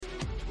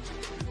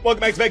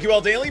Welcome back to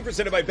BetQL Daily,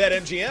 presented by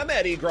BetMGM.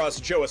 Eddie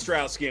Gross, Joe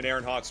Ostrowski, and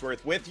Aaron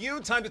Hawksworth with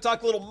you. Time to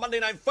talk a little Monday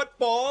Night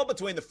Football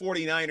between the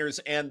 49ers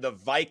and the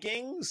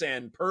Vikings.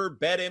 And per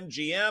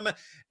BetMGM,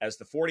 as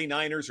the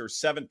 49ers are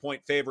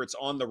 7-point favorites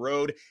on the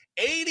road,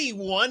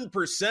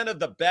 81% of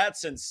the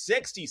bets and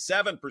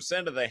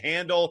 67% of the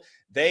handle,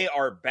 they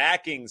are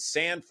backing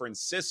San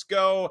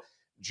Francisco.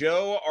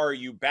 Joe, are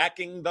you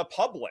backing the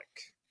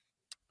public?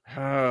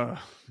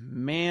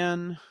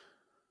 Man,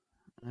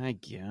 I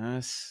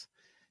guess.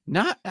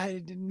 Not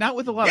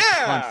with a lot of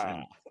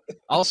confidence.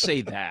 I'll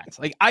say that.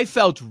 Like, I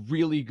felt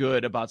really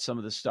good about some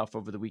of the stuff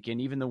over the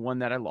weekend, even the one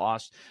that I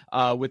lost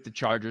with the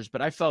Chargers.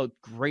 But I felt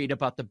great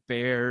about the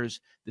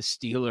Bears, the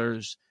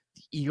Steelers,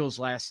 the Eagles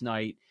last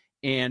night.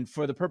 And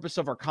for the purpose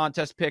of our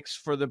contest picks,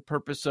 for the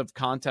purpose of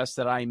contests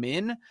that I'm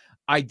in,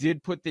 I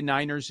did put the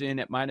Niners in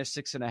at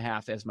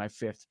 -6.5 as my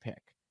fifth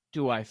pick.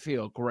 Do I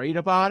feel great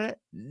about it?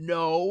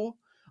 No.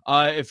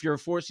 If you're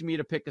forcing me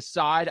to pick a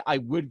side, I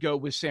would go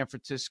with San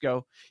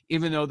Francisco,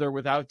 even though they're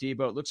without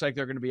Debo. It looks like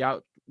they're going to be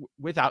out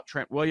without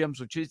Trent Williams,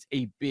 which is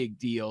a big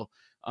deal.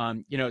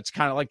 It's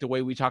kind of like the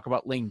way we talk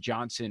about Lane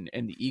Johnson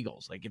and the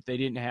Eagles. Like, if they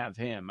didn't have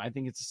him, I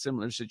think it's a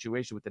similar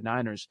situation with the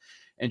Niners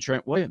and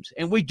Trent Williams.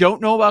 And we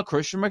don't know about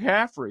Christian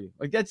McCaffrey.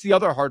 Like, that's the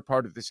other hard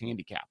part of this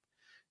handicap.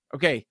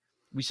 Okay,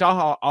 we saw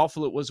how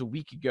awful it was a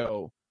week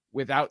ago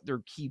without their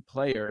key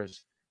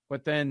players.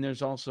 But then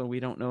there's also,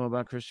 we don't know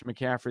about Christian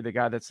McCaffrey, the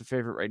guy that's the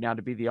favorite right now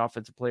to be the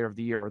offensive player of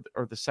the year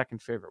or the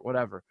second favorite,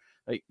 whatever.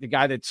 Like, the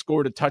guy that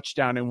scored a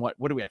touchdown in what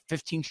do we have,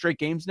 15 straight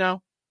games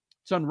now?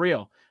 It's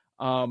unreal.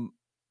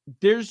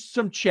 There's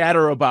some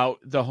chatter about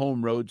the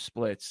home road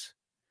splits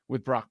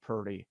with Brock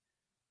Purdy.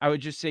 I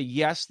would just say,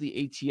 yes,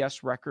 the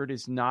ATS record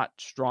is not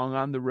strong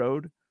on the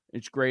road.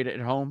 It's great at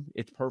home.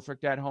 It's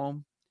perfect at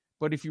home.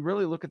 But if you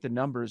really look at the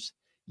numbers,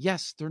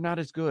 yes, they're not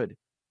as good.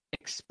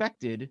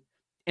 Expected.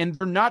 And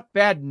they're not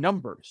bad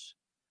numbers.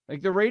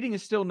 Like, the rating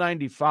is still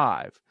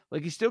 95.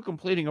 Like, he's still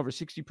completing over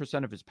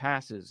 60% of his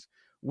passes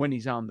when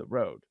he's on the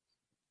road.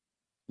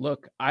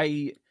 Look,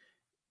 the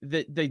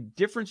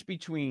difference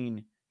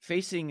between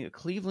facing a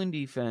Cleveland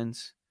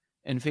defense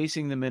and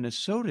facing the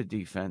Minnesota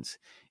defense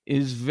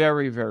is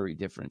very, very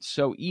different.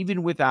 So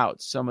even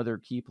without some of their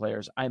key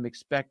players, I'm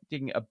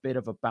expecting a bit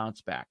of a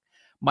bounce back.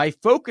 My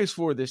focus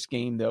for this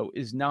game, though,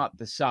 is not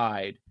the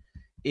side.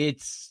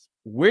 It's,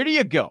 where do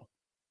you go?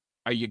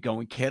 Are you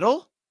going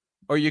Kittle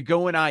or are you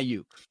going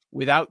Ayuk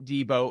without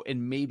Debo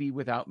and maybe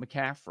without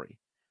McCaffrey?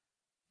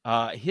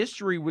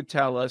 History would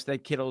tell us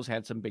that Kittle's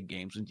had some big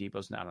games when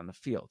Debo's not on the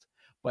field.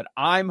 But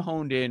I'm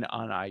honed in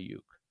on Ayuk.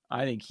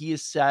 I think he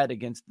is set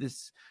against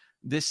this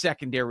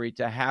secondary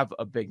to have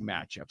a big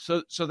matchup.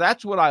 So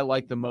that's what I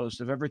like the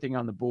most of everything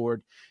on the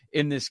board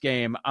in this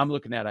game. I'm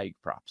looking at Ayuk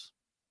props.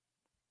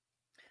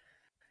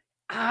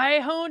 I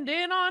honed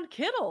in on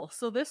Kittle,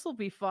 so this will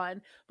be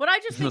fun. But I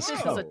just think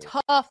this is a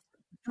tough,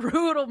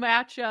 brutal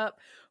matchup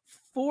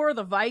for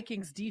the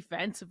Vikings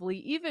defensively,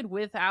 even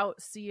without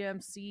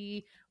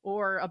CMC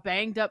or a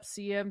banged up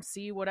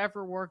CMC,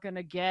 whatever we're going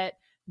to get,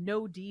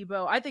 no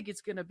Debo. I think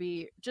it's going to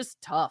be just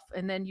tough.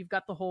 And then you've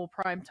got the whole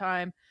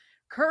primetime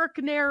Kirk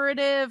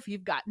narrative.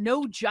 You've got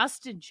no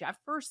Justin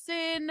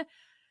Jefferson.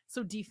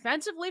 So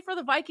defensively for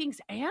the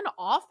Vikings and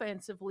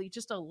offensively,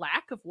 just a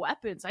lack of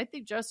weapons. I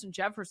think Justin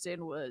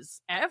Jefferson was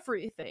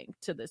everything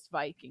to this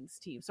Vikings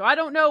team. So I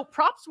don't know.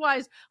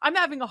 Props-wise, I'm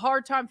having a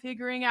hard time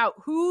figuring out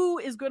who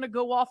is going to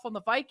go off on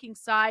the Vikings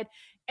side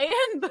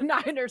and the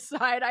Niners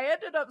side. I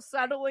ended up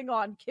settling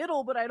on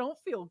Kittle, but I don't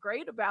feel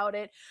great about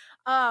it.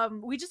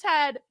 We just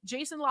had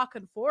Jason La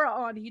Canfora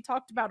on. He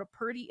talked about a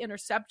Purdy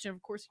interception.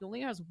 Of course, he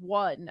only has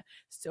one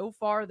so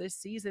far this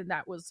season.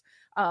 That was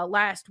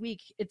last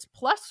week. It's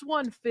plus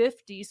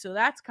 150, so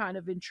that's kind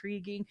of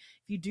intriguing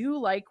if you do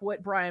like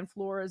what Brian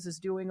Flores is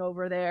doing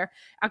over there.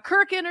 A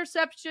Kirk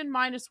interception,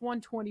 minus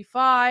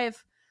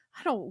 125.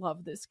 I don't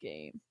love this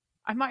game.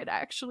 I might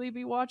actually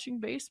be watching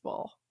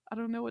baseball. I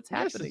don't know what's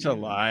happening. It's a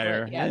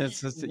liar. Yeah.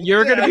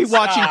 You're going to be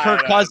watching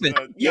Kirk Cousins.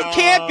 You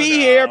can't be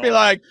here and be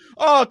like,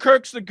 oh,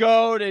 Kirk's the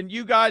GOAT, and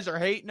you guys are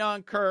hating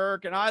on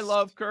Kirk, and I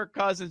love Kirk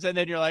Cousins. And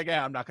then you're like,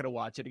 yeah, I'm not going to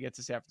watch it against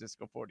the San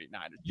Francisco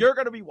 49ers. You're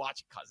going to be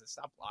watching Cousins.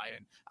 Stop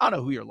lying. I don't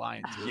know who you're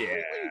lying to. Yeah.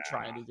 What are you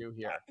trying to do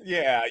here?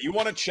 Yeah, you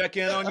want to check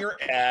in on your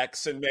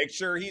ex and make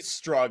sure he's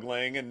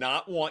struggling and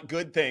not want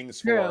good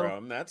things for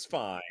him. That's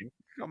fine.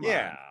 Come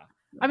yeah. on.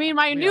 I mean,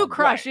 my new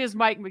crush is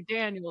Mike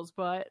McDaniels,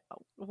 but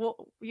well,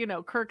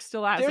 Kirk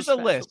still has there's a a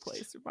list.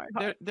 Place in my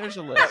heart. There's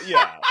a list.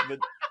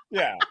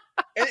 Yeah.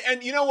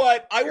 And you know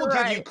what? I will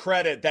You're give you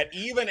credit that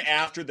even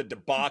after the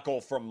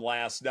debacle from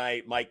last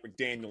night, Mike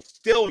McDaniel's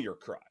still your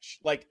crush.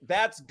 Like,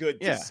 that's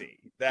good to see.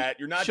 That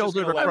you're not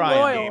Shoulder just going to to let cry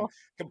one game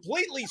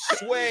completely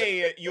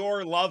sway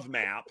your love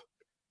map.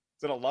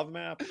 Is it a love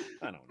map?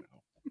 I don't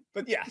know.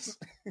 But yes,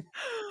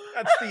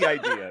 that's the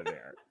idea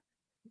there.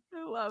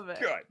 I love it.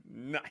 Good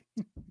night.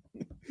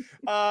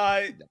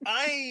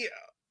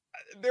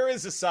 There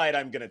is a side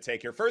I'm going to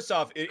take here. First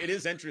off, it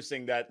is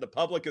interesting that the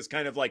public is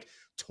kind of like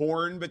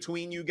torn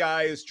between you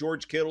guys.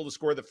 George Kittle to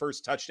score the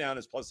first touchdown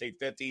is plus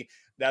 850.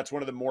 That's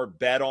one of the more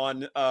bet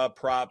on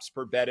props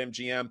per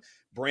BetMGM.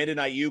 Brandon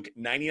Ayuk,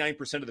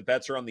 99% of the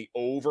bets are on the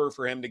over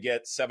for him to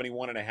get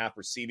 71.5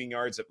 receiving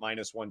yards at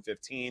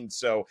 -115.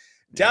 So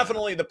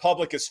definitely the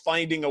public is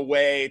finding a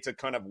way to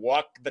kind of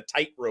walk the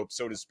tightrope,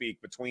 so to speak,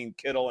 between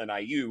Kittle and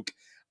Ayuk.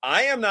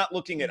 I am not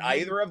looking at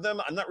either of them.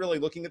 I'm not really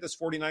looking at this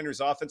 49ers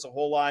offense a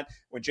whole lot.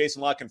 When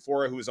Jason La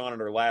Canfora, who was on in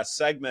our last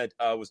segment,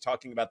 was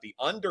talking about the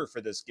under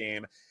for this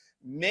game,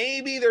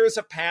 maybe there's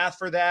a path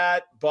for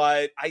that,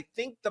 but I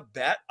think the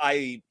bet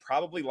I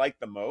probably like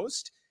the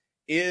most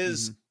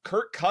is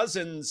Kirk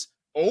Cousins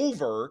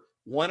over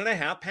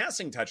 1.5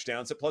 passing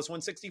touchdowns at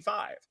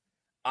 +165.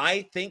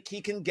 I think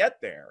he can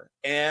get there.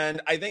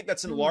 And I think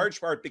that's in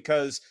large part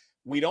because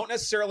we don't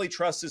necessarily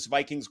trust this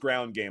Vikings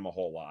ground game a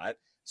whole lot.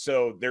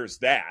 So there's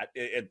that.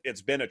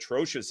 It's been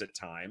atrocious at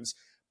times.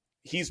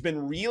 He's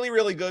been really,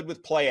 really good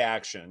with play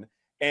action.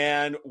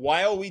 And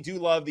while we do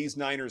love these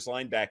Niners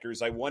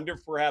linebackers, I wonder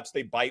if perhaps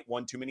they bite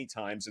one too many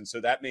times. And so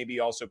that may be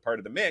also part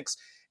of the mix.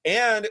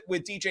 And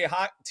with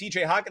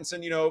TJ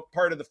Hawkinson,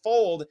 part of the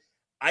fold,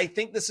 I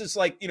think this is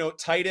like,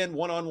 tight end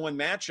one-on-one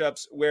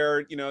matchups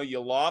where, you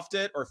loft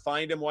it or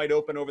find him wide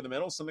open over the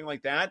middle, something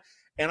like that.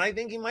 And I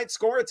think he might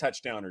score a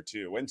touchdown or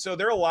two. And so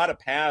there are a lot of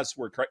paths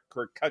where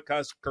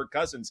Kirk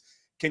Cousins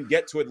can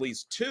get to at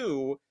least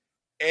 2,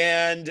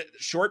 and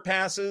short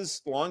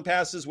passes, long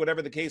passes,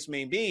 whatever the case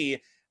may be.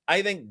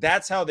 I think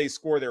that's how they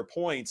score their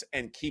points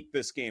and keep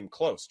this game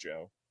close,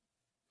 Joe.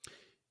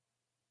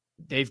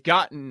 He's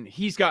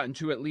gotten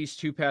to at least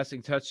 2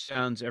 passing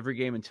touchdowns every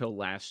game until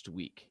last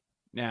week.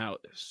 Now,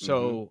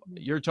 so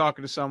you're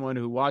talking to someone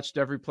who watched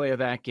every play of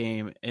that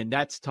game, and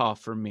that's tough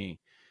for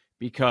me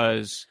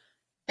because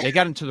they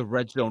got into the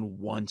red zone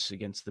once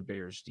against the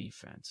Bears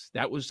defense.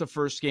 That was the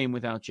first game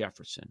without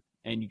Jefferson.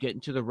 And you get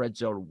into the red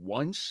zone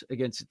once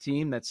against a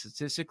team that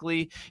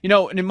statistically,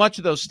 and in much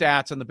of those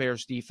stats on the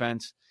Bears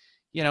defense,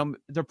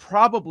 they're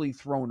probably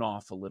thrown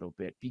off a little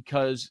bit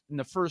because in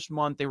the first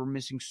month they were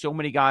missing so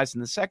many guys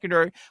in the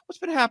secondary. What's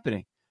been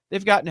happening?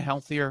 They've gotten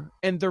healthier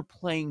and they're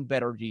playing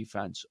better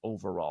defense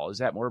overall. Is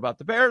that more about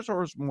the Bears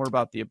or is it more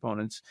about the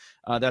opponents?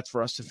 That's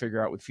for us to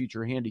figure out with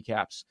future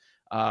handicaps.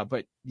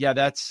 But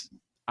yeah,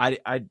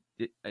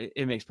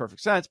 it makes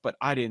perfect sense, but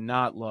I did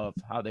not love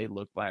how they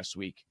looked last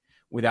week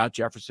without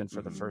Jefferson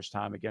for the first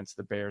time against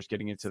the Bears,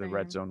 getting into the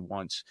red zone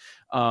once.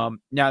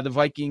 Now the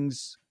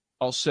Vikings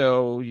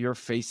also, you're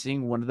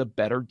facing one of the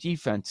better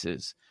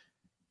defenses.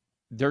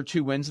 Their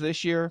 2 wins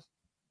this year,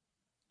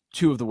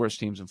 2 of the worst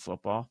teams in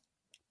football,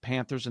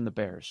 Panthers and the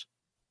Bears.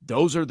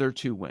 Those are their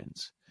 2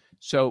 wins.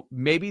 So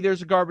maybe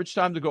there's a garbage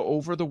time to go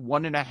over the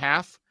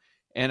 1.5.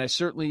 And I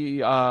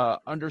certainly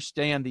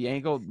understand the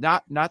angle.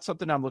 Not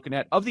something I'm looking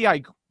at. Of the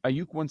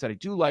Ayuk ones that I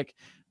do like,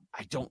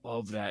 I don't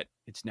love that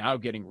it's now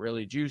getting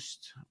really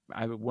juiced.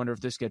 I wonder if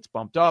this gets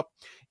bumped up.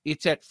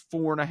 It's at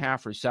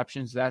 4.5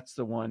 receptions. That's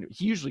the one.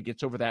 He usually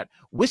gets over that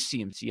with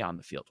CMC on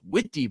the field,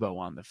 with Debo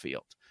on the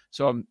field.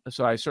 So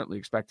I certainly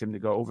expect him to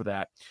go over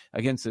that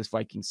against this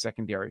Vikings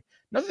secondary.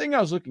 Another thing I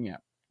was looking at,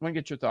 I want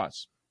to get your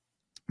thoughts.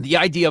 The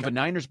idea of a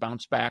Niners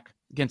bounce back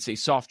against a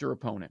softer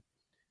opponent.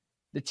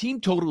 The team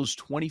total is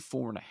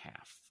 24.5.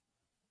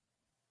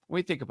 What do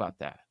you think about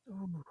that?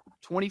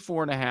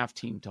 24.5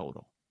 team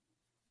total.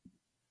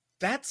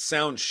 That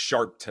sounds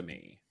sharp to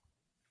me.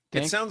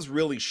 Think? It sounds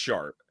really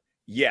sharp.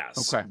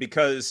 Yes. Okay.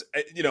 Because,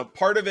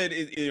 part of it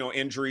is,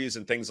 injuries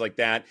and things like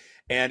that.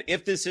 And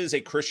if this is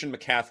a Christian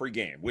McCaffrey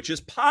game, which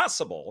is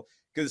possible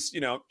because,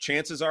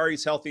 chances are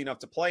he's healthy enough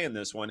to play in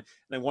this one, and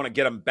they want to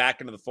get him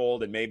back into the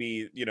fold. And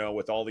maybe,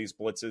 with all these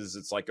blitzes,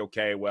 it's like,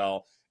 okay,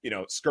 well,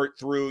 skirt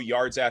through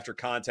yards after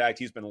contact.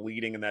 He's been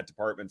leading in that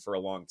department for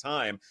a long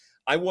time.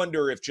 I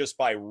wonder if just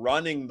by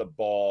running the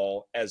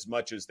ball as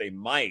much as they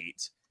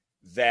might,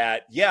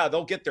 that,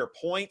 they'll get their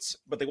points,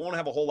 but they won't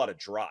have a whole lot of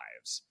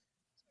drives.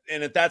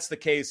 And if that's the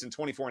case, then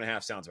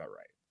 24.5 sounds about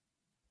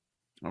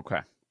right. Okay.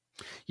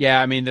 Yeah,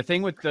 I mean, the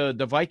thing with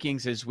the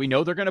Vikings is we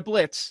know they're going to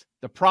blitz.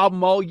 The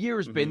problem all year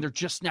has been they're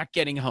just not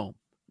getting home.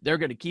 They're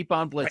going to keep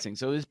on blitzing. Right.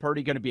 So is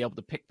Purdy going to be able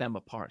to pick them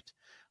apart?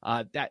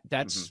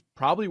 That's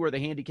probably where the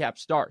handicap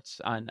starts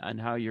on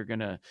how you're going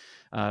to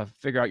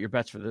figure out your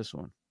bets for this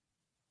one.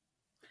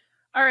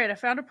 All right, I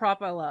found a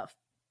prop I love.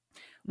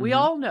 We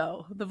all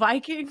know the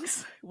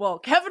Vikings. Well,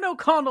 Kevin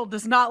O'Connell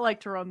does not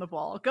like to run the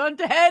ball. Gun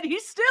to head,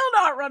 he's still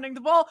not running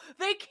the ball.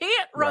 They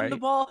can't run the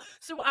ball.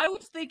 So I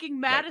was thinking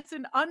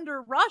Madison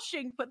under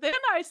rushing, but then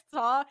I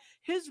saw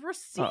his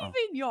receiving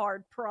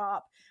yard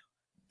prop.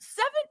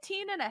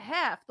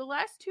 17.5. The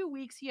last 2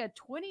 weeks, he had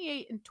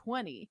 28 and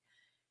 20.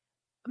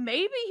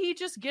 Maybe he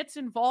just gets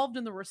involved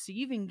in the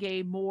receiving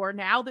game more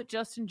now that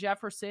Justin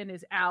Jefferson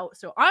is out.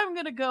 So I'm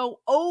going to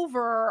go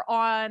over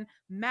on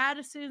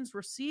Madison's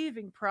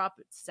receiving prop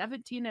at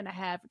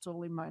 17.5. It's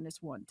only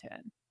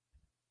 -110.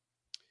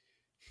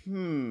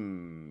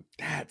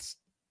 That's,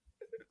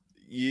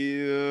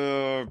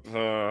 yeah,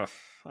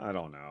 I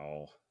don't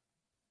know.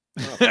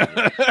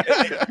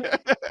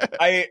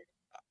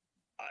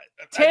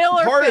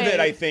 Taylor part Fade. of it,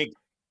 I think,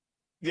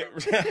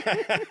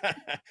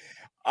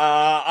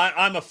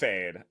 I'm a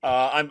fade.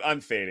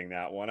 I'm fading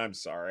that one. I'm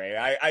sorry.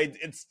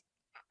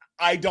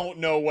 I don't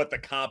know what the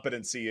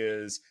competency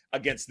is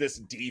against this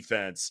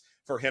defense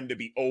for him to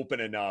be open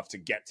enough to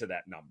get to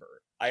that number.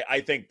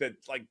 I think that,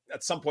 like,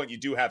 at some point you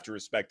do have to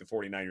respect the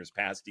 49ers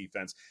pass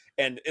defense.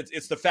 And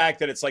it's the fact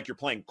that it's like you're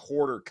playing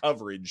quarter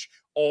coverage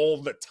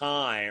all the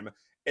time.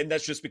 And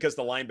that's just because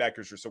the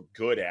linebackers are so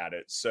good at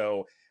it.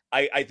 So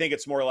I think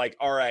it's more like,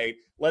 all right,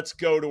 let's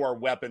go to our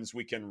weapons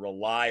we can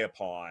rely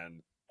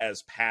upon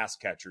as pass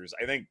catchers.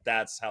 I think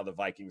that's how the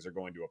Vikings are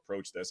going to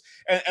approach this.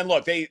 And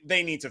look, they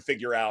need to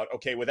figure out,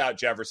 okay, without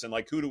Jefferson,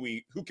 like who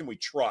can we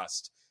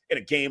trust in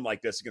a game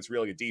like this against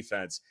really good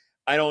defense?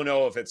 I don't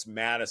know if it's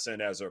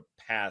Madison as a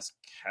pass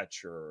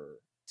catcher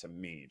to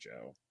me,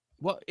 Joe.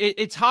 Well,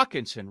 it's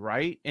Hawkinson,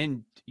 right?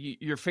 And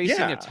you're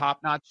facing a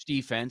top-notch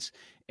defense,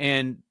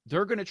 and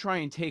they're going to try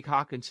and take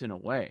Hawkinson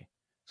away.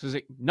 So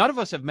none of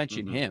us have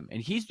mentioned him,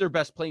 and he's their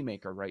best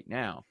playmaker right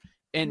now.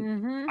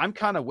 And I'm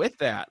kind of with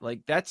that.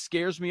 Like, that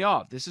scares me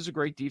off. This is a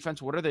great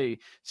defense. What are they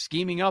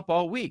scheming up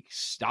all week?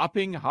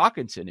 Stopping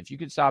Hawkinson. If you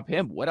can stop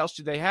him, what else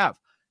do they have?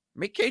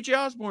 Make KJ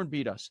Osborne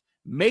beat us.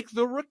 Make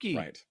the rookie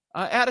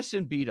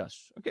Addison beat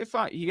us. Okay,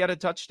 fine. He got a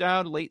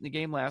touchdown late in the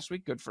game last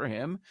week. Good for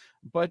him.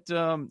 But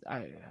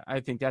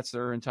I think that's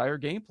their entire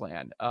game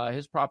plan.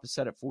 His prop is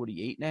set at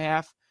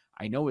 48.5.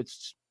 I know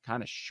it's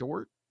kind of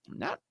short.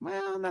 Not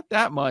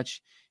that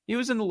much. He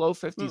was in the low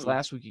 50s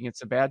last week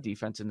against a bad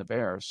defense in the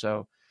Bears.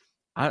 So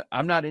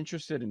I'm not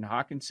interested in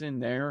Hawkinson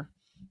there.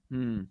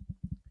 Man,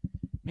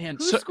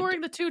 who's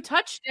scoring the 2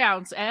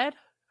 touchdowns, Ed?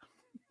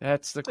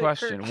 That's the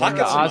question. One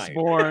to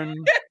Osborne.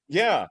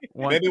 Yeah,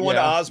 maybe one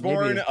to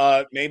Osborne.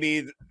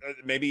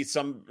 Maybe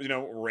some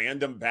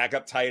random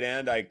backup tight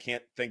end. I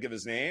can't think of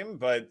his name,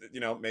 but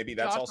maybe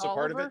that's also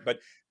part of it. But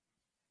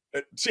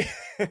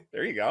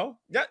there you go.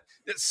 Yeah,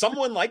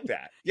 someone like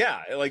that.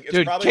 Yeah, like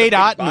it's probably Cade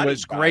Otton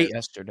was great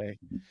yesterday.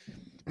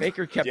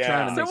 Baker kept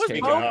trying to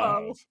make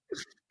Bobo.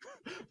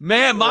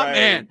 Man,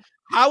 man.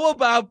 How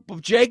about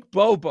Jake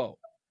Bobo?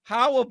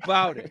 How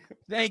about it?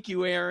 Thank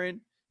you,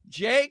 Aaron.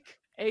 Jake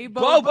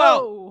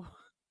Bobo.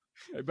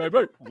 Hey,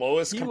 baby.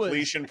 Lowest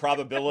completion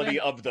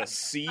probability of the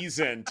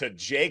season to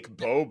Jake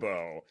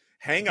Bobo.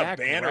 Hang a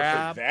banner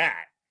for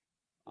that.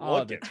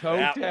 Look at the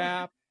toe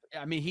tap.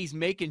 I mean, he's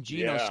making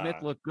Geno Smith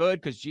look good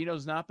because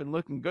Geno's not been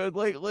looking good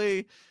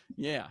lately.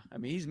 Yeah, I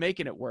mean, he's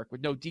making it work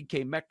with no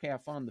DK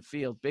Metcalf on the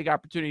field. Big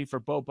opportunity for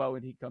Bobo,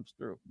 and he comes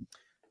through.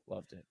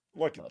 Loved it.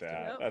 Look at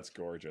that. That's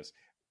gorgeous.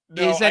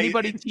 Is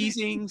anybody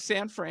teasing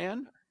San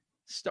Fran?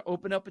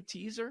 Open up a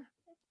teaser?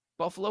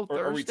 Buffalo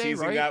Thursday, are we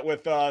teasing that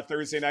with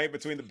Thursday night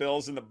between the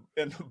Bills and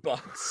the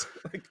Bucks?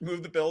 Like,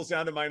 move the Bills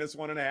down to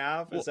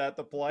 -1.5? Is that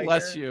the play?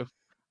 Bless you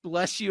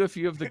if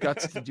you have the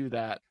guts to do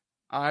that.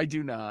 I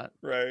do not.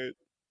 Right.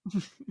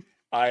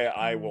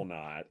 I will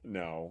not.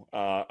 No.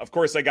 Of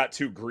course, I got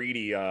too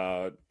greedy.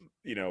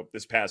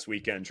 This past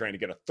weekend trying to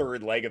get a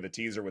third leg of the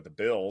teaser with the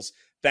Bills.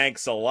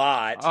 Thanks a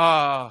lot.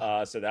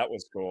 So that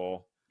was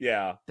cool.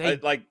 Yeah, they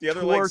like the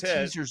other legs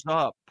hit. Teasers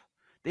up.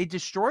 They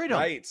destroyed them.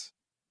 Right.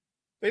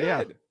 They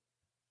did.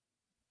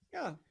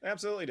 Yeah,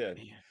 absolutely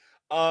did.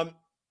 I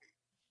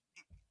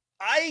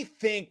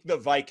think the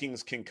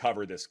Vikings can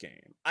cover this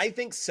game. I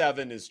think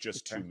 7 is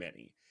just too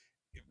many.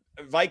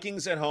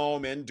 Vikings at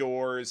home,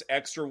 indoors,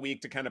 extra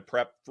week to kind of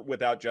prep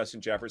without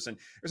Justin Jefferson.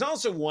 There's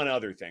also one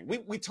other thing.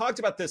 We talked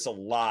about this a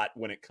lot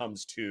when it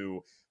comes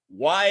to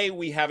why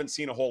we haven't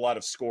seen a whole lot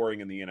of scoring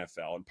in the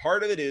NFL. And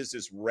part of it is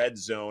this red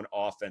zone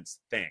offense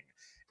thing.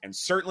 And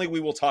certainly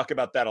we will talk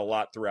about that a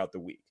lot throughout the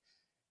week.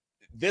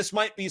 This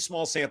might be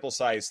small sample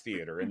size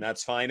theater, and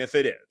that's fine if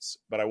it is,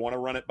 but I want to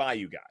run it by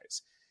you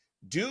guys.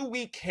 Do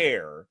we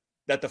care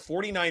that the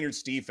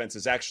 49ers defense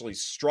has actually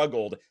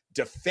struggled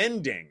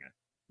defending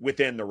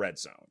within the red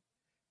zone?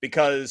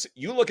 Because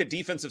you look at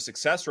defensive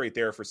success rate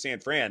there for San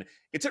Fran,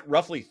 it's at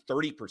roughly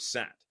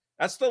 30%.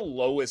 That's the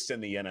lowest in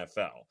the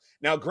NFL.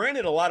 Now,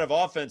 granted, a lot of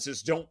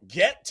offenses don't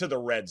get to the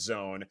red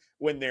zone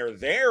when they're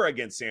there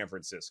against San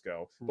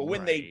Francisco, but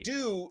when they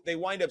do, they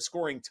wind up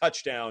scoring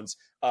touchdowns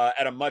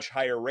at a much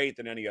higher rate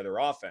than any other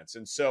offense.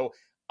 And so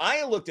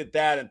I looked at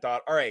that and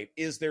thought, all right,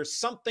 is there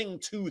something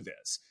to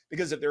this?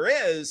 Because if there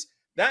is,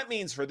 that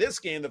means for this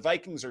game, the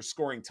Vikings are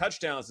scoring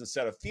touchdowns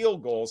instead of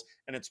field goals,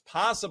 and it's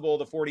possible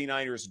the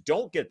 49ers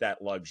don't get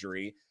that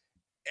luxury.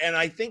 And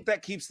I think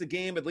that keeps the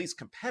game at least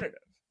competitive.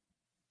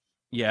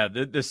 Yeah,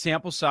 the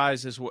sample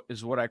size is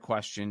what I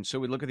question. So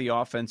we look at the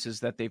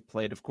offenses that they've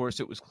played. Of course,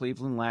 it was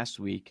Cleveland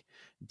last week.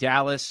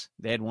 Dallas,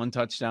 they had 1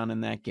 touchdown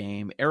in that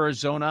game.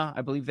 Arizona,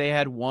 I believe they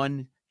had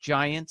 1.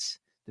 Giants,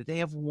 did they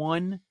have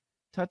 1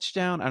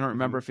 touchdown? I don't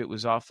remember if it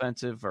was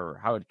offensive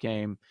or how it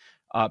came.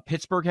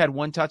 Pittsburgh had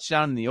 1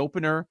 touchdown in the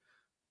opener.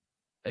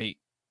 I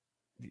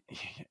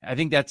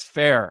think that's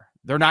fair.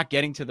 They're not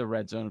getting to the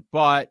red zone,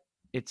 but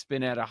it's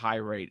been at a high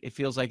rate. It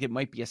feels like it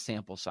might be a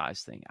sample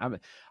size thing.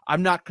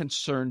 I'm not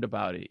concerned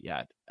about it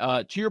yet.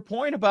 To your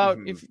point about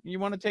if you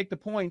want to take the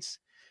points,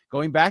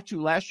 going back to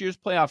last year's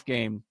playoff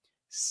game,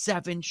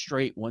 7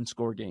 straight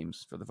 1-score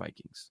games for the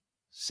Vikings.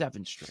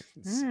 7 straight.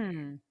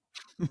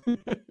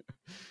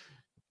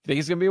 think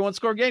it's going to be a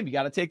one-score game. You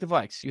got to take the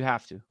Vikes. You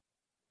have to.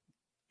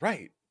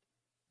 Right.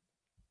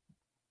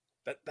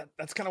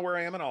 That's kind of where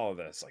I am in all of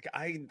this. Like,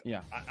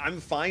 I'm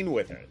fine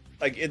with it.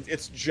 Like,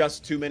 it's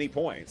just too many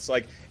points.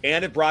 Like,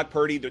 and if Brock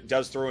Purdy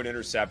does throw an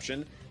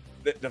interception,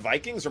 the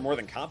Vikings are more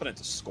than competent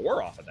to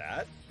score off of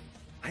that.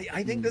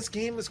 I think this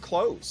game is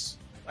close.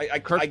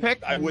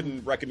 I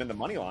wouldn't recommend the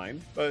money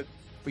line, but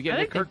we get I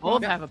think Kirk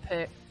both have a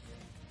pick.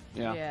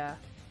 Yeah.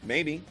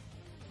 Maybe.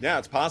 Yeah,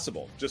 it's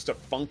possible. Just a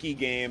funky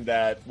game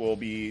that will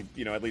be,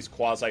 at least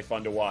quasi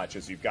fun to watch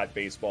as you've got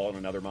baseball and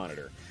another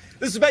monitor.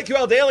 This is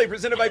BetQL Daily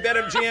presented by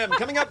BetMGM.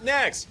 Coming up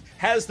next,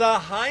 has the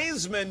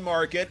Heisman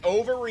market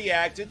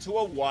overreacted to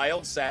a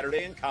wild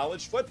Saturday in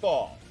college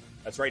football?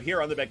 That's right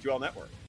here on the BetQL Network.